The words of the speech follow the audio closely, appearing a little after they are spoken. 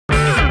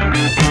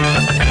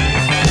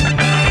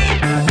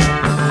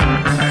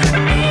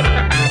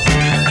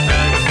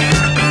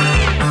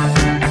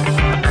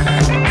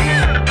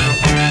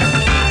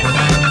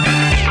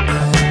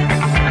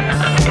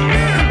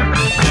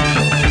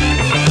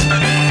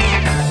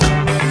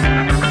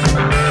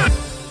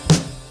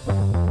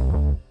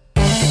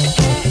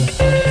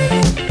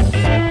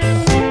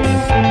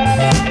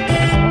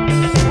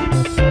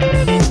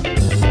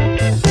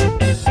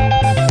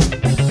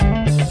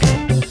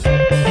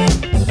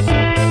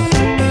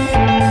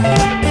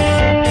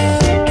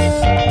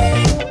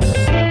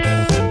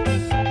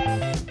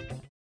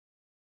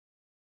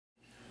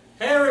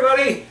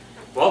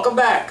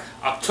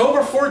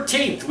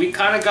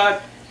kind of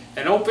got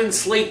an open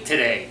slate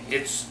today.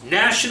 It's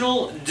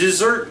National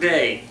Dessert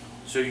Day.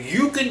 So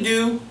you can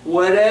do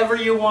whatever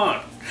you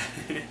want.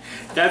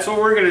 That's what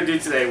we're going to do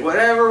today.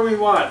 Whatever we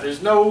want.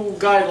 There's no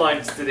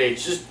guidelines today.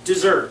 It's just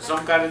dessert.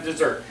 Some kind of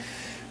dessert.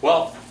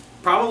 Well,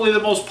 probably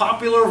the most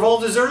popular of all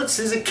desserts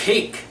is a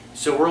cake.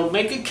 So we'll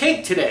make a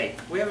cake today.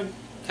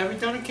 Have we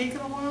done a cake in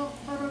a while?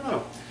 I don't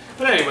know.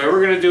 But anyway,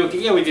 we're going to do a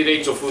cake. Yeah, we did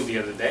angel food the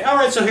other day.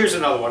 Alright, so here's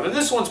another one. And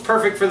this one's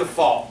perfect for the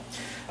fall.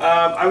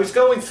 I was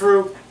going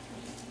through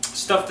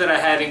stuff that I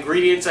had,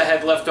 ingredients I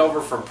had left over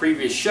from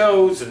previous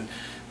shows, and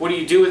what do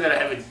you do with it? I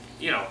have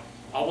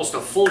almost a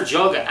full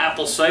jug of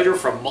apple cider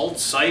from Mulled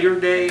Cider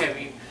Day. I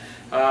mean,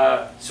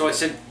 so I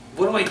said,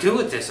 what do I do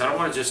with this? I don't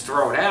want to just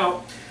throw it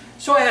out.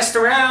 So I asked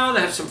around.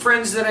 I have some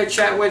friends that I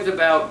chat with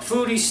about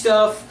foodie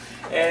stuff,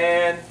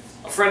 and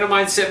a friend of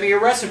mine sent me a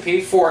recipe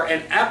for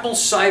an apple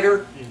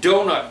cider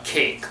donut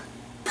cake.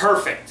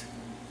 Perfect.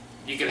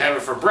 You can have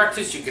it for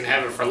breakfast, you can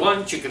have it for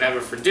lunch, you can have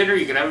it for dinner,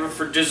 you can have it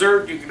for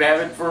dessert, you can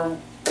have it for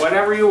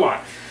whatever you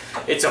want.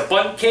 It's a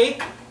bundt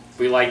cake.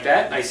 We like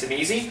that, nice and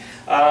easy.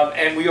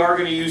 And we are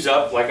going to use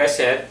up, like I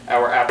said,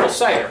 our apple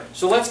cider.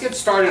 So let's get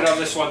started on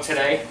this one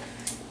today.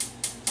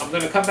 I'm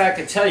going to come back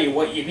and tell you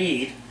what you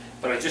need,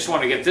 but I just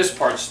want to get this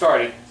part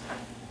started.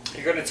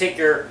 You're going to take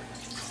your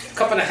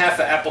cup and a half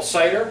of apple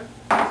cider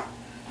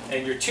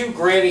and your 2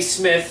 Granny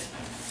Smith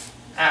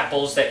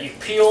apples that you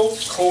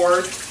peeled,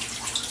 cored,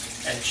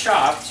 and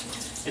chopped.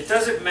 It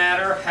doesn't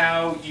matter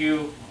how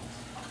you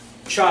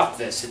chop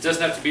this. It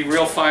doesn't have to be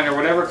real fine or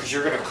whatever, because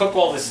you're going to cook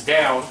all this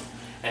down,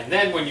 and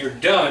then when you're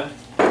done,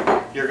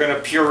 you're going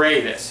to puree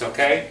this,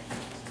 okay?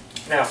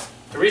 Now,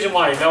 the reason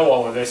why I know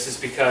all of this is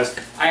because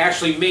I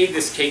actually made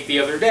this cake the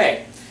other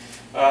day.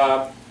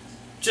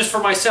 Just for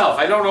myself.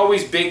 I don't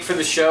always bake for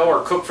the show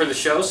or cook for the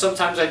show.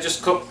 Sometimes I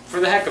just cook for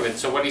the heck of it.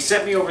 So when he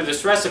sent me over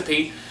this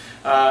recipe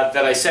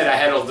that I said I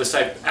had all this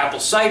apple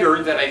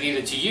cider that I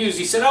needed to use,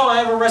 he said, oh, I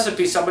have a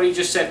recipe somebody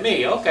just sent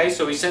me. Okay,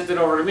 so he sent it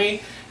over to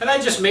me, and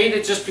I just made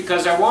it just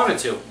because I wanted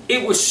to.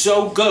 It was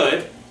so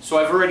good. So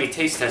I've already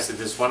taste tested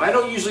this one. I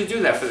don't usually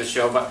do that for the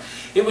show, but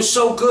it was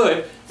so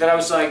good that I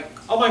was like,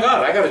 oh my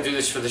God, I got to do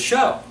this for the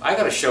show. I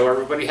got to show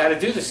everybody how to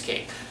do this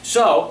cake.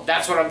 So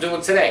that's what I'm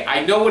doing today.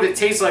 I know what it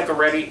tastes like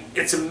already.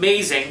 It's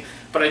amazing,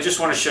 but I just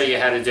want to show you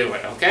how to do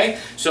it, okay?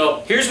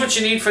 So here's what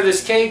you need for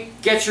this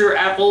cake. Get your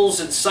apples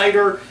and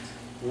cider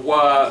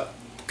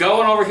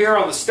going over here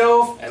on the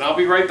stove, and I'll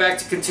be right back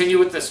to continue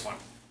with this one.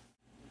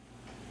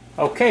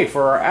 Okay,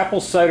 for our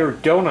apple cider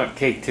donut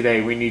cake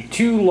today, we need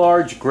 2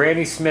 large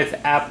Granny Smith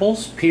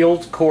apples,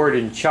 peeled, cored,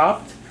 and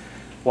chopped,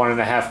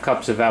 1½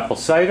 cups of apple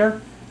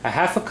cider,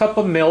 ½ cup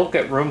of milk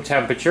at room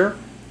temperature,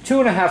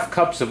 2½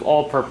 cups of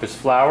all-purpose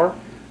flour,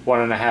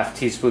 1½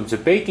 teaspoons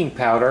of baking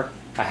powder,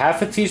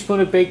 ½ teaspoon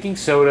of baking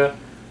soda,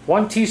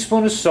 1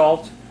 teaspoon of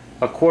salt,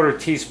 1/4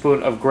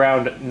 teaspoon of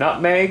ground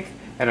nutmeg,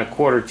 and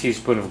 1/4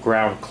 teaspoon of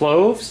ground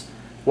cloves,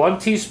 1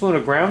 teaspoon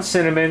of ground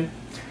cinnamon,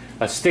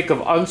 a stick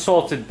of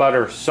unsalted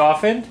butter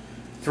softened,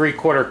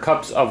 3/4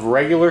 cups of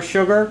regular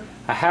sugar,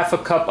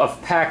 ½ cup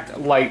of packed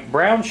light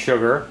brown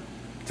sugar,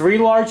 3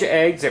 large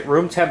eggs at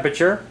room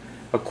temperature,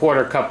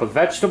 1/4 cup of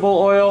vegetable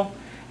oil,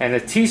 and a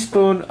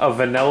teaspoon of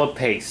vanilla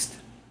paste.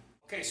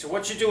 Okay, so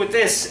what you do with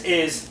this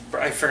is,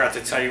 I forgot to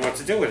tell you what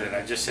to do with it.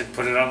 I just said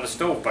put it on the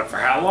stove, but for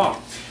how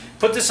long?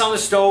 Put this on the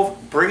stove,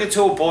 bring it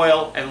to a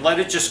boil, and let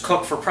it just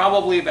cook for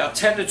probably about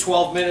 10 to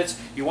 12 minutes.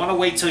 You want to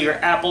wait till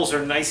your apples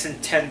are nice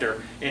and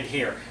tender in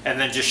here, and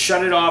then just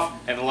shut it off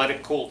and let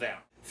it cool down.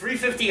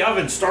 350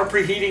 oven, start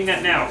preheating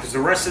that now, because the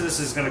rest of this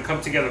is going to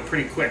come together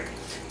pretty quick.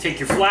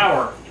 Take your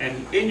flour,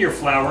 and in your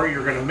flour,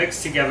 you're going to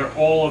mix together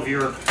all of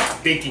your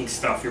baking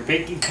stuff, your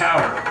baking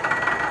powder,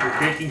 your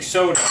baking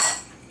soda,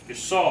 your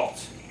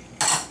salt,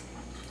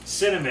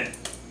 cinnamon,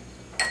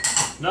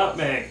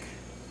 nutmeg,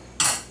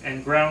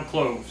 and ground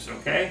cloves,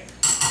 okay?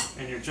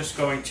 And you're just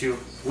going to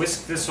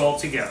whisk this all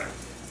together.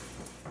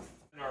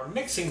 In our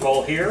mixing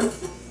bowl here,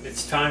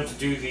 it's time to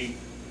do the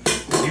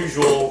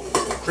usual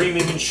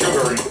creaming and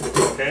sugaring,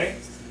 okay?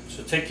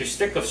 So take your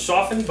stick of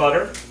softened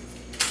butter,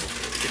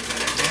 get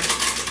that in there,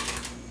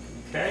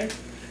 okay?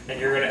 And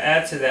you're going to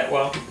add to that,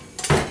 well,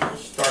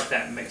 start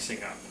that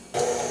mixing up,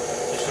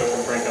 just so it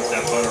can break up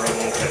that butter a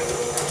little bit.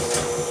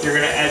 You're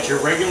going to add your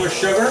regular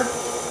sugar,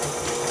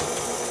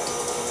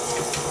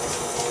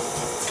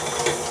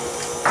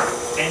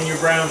 and your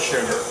brown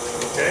sugar,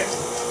 okay?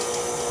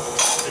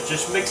 And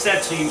just mix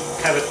that till you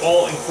have it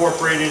all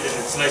incorporated and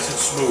it's nice and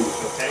smooth,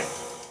 okay?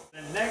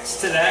 Then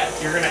next to that,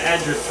 you're going to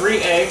add your 3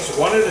 eggs,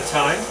 one at a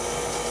time,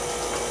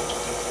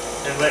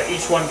 and let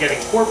each one get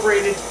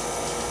incorporated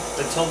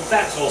until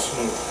that's all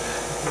smooth.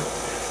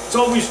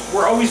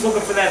 We're always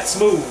looking for that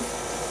smooth.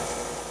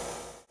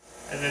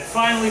 And then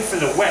finally, for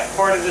the wet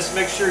part of this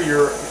mixture,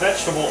 your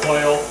vegetable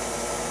oil,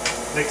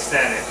 mix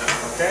that in,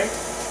 okay?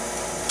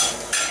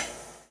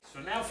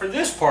 Now for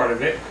this part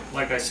of it,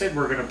 like I said,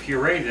 we're going to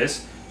puree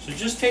this. So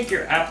just take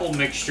your apple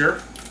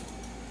mixture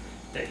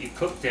that you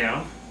cooked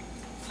down.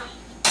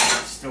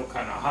 It's still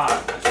kind of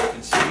hot, as you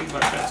can see,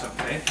 but that's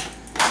okay.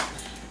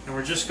 And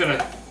we're just going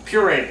to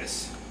puree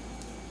this.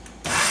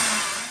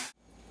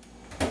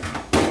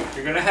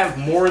 you're going to have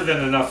more than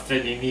enough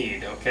than you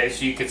need, okay?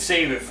 So you can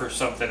save it for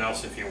something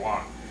else if you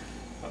want.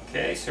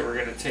 Okay, so we're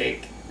going to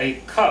take a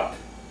cup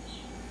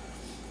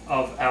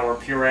of our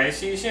puree.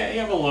 So you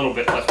have a little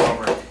bit left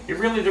over. The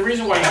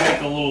reason why you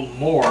make a little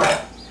more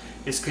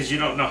is because you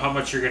don't know how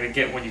much you're going to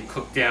get when you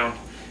cook down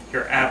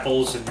your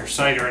apples and your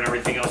cider and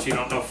everything else. You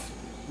don't know if,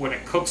 when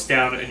it cooks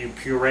down and you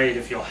pureed,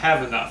 if you'll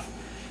have enough.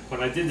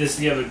 When I did this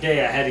the other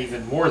day, I had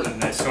even more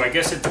than this. So I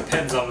guess it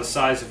depends on the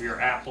size of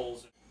your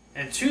apples.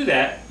 And to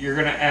that, you're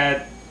going to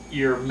add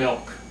your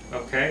milk.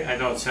 Okay, I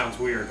know it sounds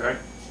weird, right?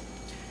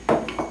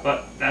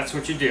 But that's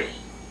what you do.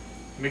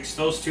 Mix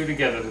those two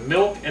together, the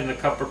milk and the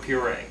cup of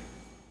puree.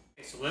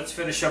 Okay, so let's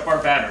finish up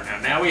our batter now.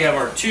 Now we have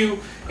our two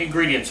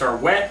ingredients, our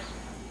wet,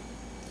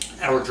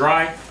 our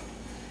dry,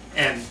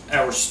 and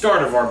our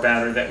start of our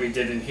batter that we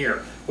did in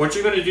here. What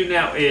you're going to do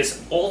now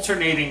is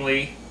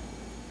alternatingly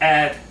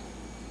add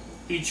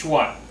each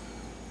one.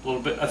 A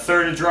little bit, a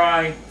third of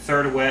dry,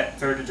 third of wet,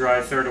 third of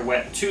dry, third of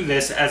wet to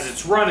this as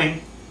it's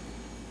running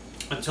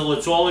until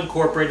it's all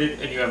incorporated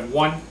and you have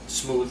one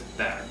smooth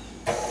batter.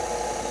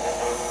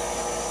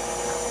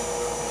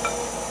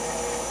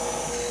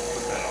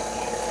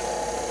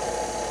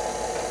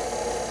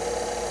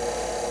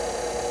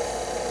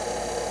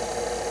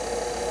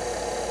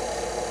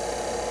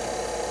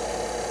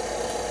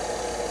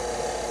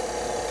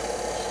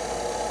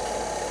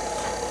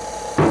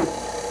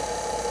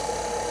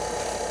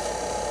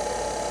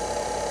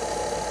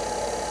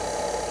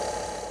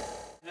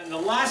 The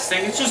last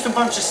thing, it's just a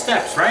bunch of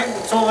steps, right?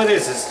 That's all it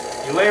is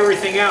you lay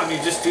everything out and you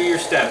just do your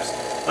steps.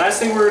 Last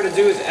thing we're going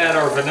to do is add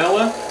our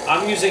vanilla.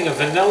 I'm using a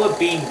vanilla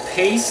bean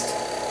paste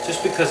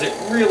just because it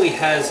really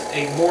has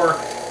a more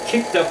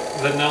kicked up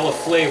vanilla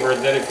flavor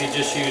than if you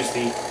just use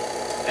the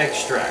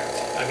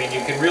extract. I mean,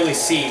 you can really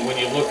see when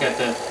you look at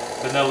the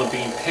vanilla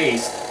bean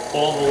paste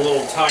all the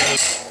little tiny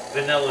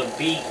vanilla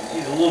bean,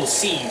 the little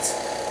seeds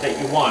that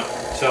you want.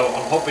 So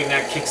I'm hoping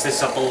that kicks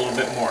this up a little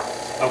bit more.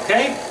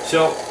 Okay,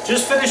 so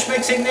just finish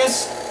mixing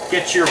this,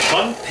 get your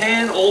bundt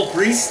pan all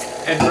greased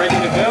and ready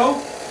to go,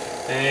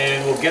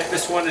 and we'll get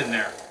this one in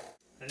there.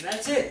 And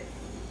that's it.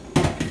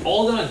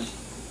 All done.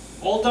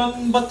 All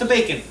done but the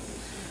bacon.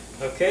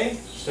 Okay,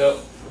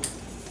 so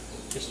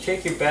just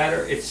take your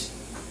batter. It's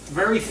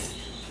very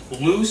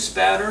loose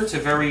batter. It's a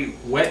very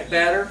wet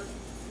batter,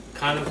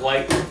 kind of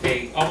like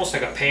almost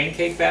like a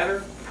pancake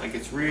batter. Like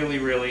it's really,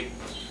 really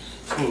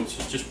smooth.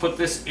 So just put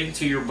this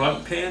into your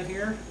bundt pan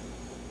here.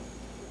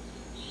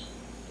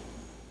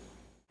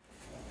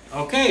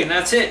 Okay, and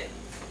that's it.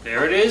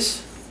 There it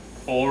is,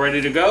 all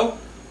ready to go.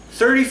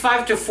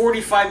 35 to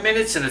 45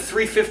 minutes in a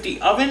 350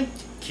 oven.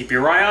 Keep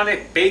your eye on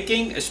it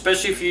baking,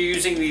 especially if you're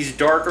using these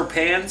darker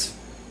pans,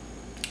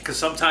 because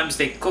sometimes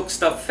they cook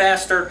stuff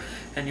faster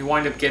and you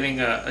wind up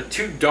getting a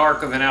too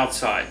dark of an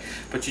outside.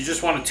 But you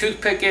just want to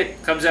toothpick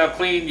it, comes out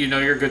clean, you know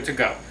you're good to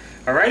go.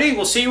 Alrighty,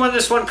 we'll see you when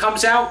this one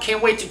comes out.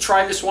 Can't wait to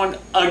try this one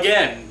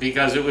again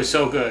because it was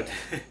so good.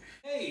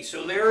 Hey,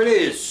 so there it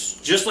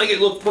is, just like it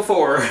looked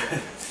before.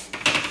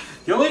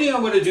 The only thing I'm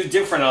going to do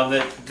different on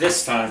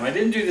this time, I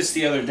didn't do this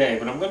the other day,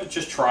 but I'm going to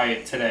just try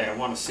it today. I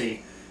want to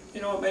see,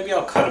 you know what, maybe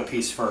I'll cut a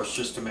piece first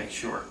just to make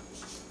sure.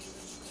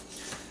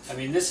 I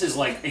mean, this is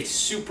like a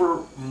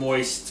super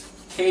moist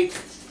cake.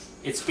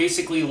 It's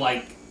basically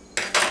like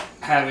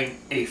having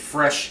a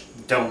fresh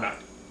donut,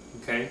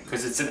 okay?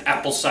 Because it's an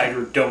apple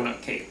cider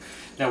donut cake.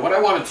 Now, what I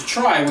wanted to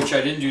try, which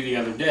I didn't do the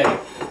other day,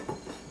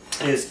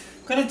 is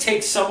I'm going to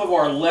take some of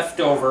our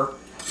leftover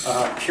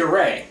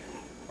puree,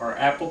 our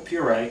apple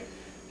puree,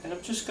 and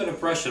I'm just going to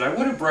brush it. I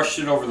would have brushed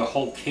it over the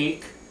whole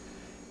cake,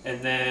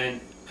 and then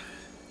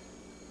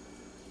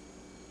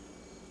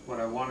what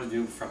I want to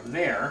do from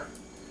there,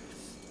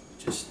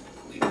 just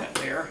leave that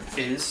there,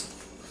 is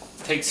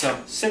take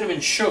some cinnamon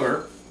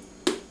sugar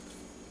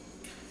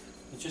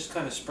and just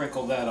kind of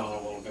sprinkle that on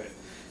a little bit.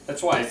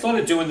 That's why I thought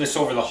of doing this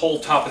over the whole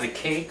top of the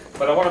cake,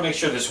 but I want to make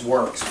sure this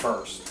works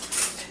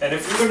first. And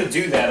if you're going to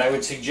do that, I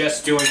would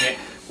suggest doing it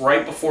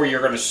right before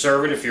you're going to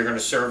serve it. If you're going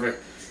to serve a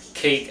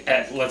cake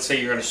at, let's say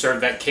you're going to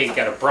serve that cake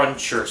at a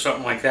brunch or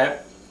something like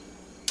that,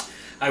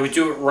 I would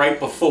do it right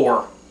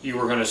before you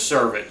were going to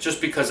serve it,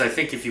 just because I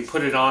think if you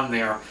put it on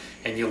there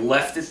and you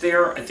left it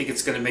there, I think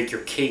it's going to make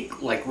your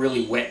cake like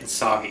really wet and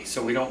soggy,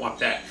 so we don't want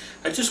that.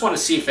 I just want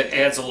to see if it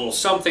adds a little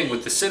something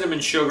with the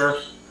cinnamon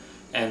sugar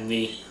and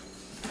the,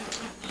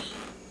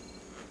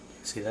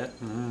 see that?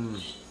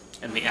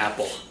 And the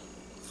apple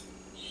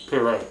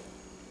puree.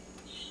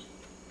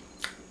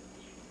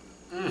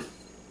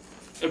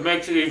 It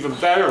makes it even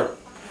better.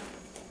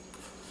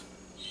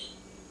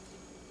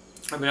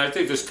 I mean, I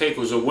think this cake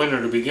was a winner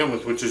to begin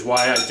with, which is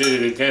why I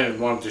did it again and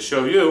wanted to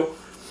show you.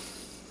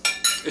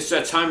 It's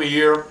that time of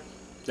year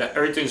that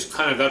everything's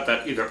kind of got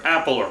that either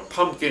apple or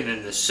pumpkin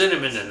and the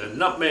cinnamon and the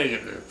nutmeg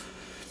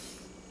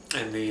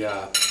and the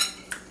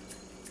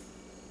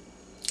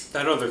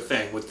that other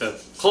thing with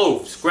the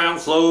cloves, ground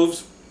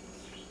cloves.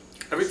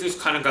 Everything's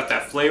kind of got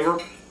that flavor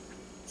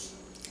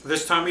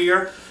this time of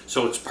year,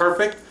 so it's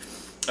perfect.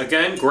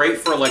 Again, great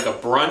for like a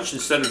brunch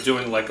instead of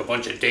doing like a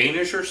bunch of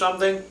Danish or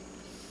something.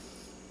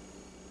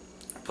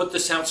 Put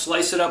this out,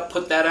 slice it up,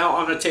 put that out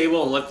on the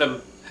table, and let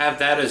them have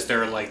that as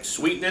their like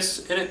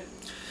sweetness in it.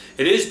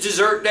 It is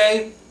dessert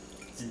day.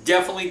 It's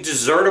definitely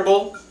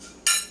dessertable.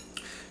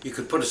 You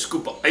could put a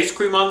scoop of ice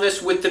cream on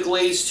this with the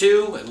glaze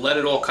too, and let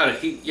it all kind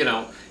of heat, you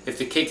know, if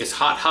the cake is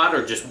hot,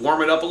 or just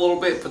warm it up a little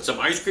bit, put some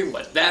ice cream,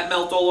 let that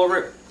melt all over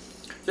it.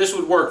 This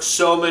would work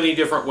so many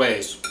different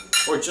ways.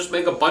 Or just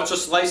make a bunch of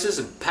slices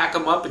and pack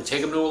them up and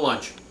take them to a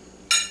lunch.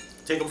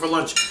 Take them for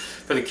lunch.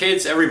 For the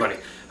kids, everybody.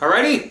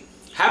 Alrighty?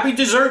 Happy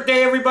dessert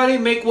day, everybody.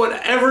 Make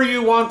whatever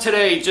you want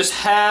today. Just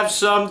have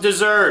some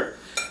dessert.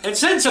 And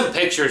send some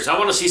pictures. I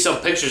want to see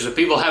some pictures of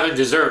people having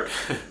dessert.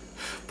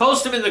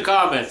 Post them in the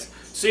comments.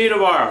 See you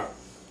tomorrow.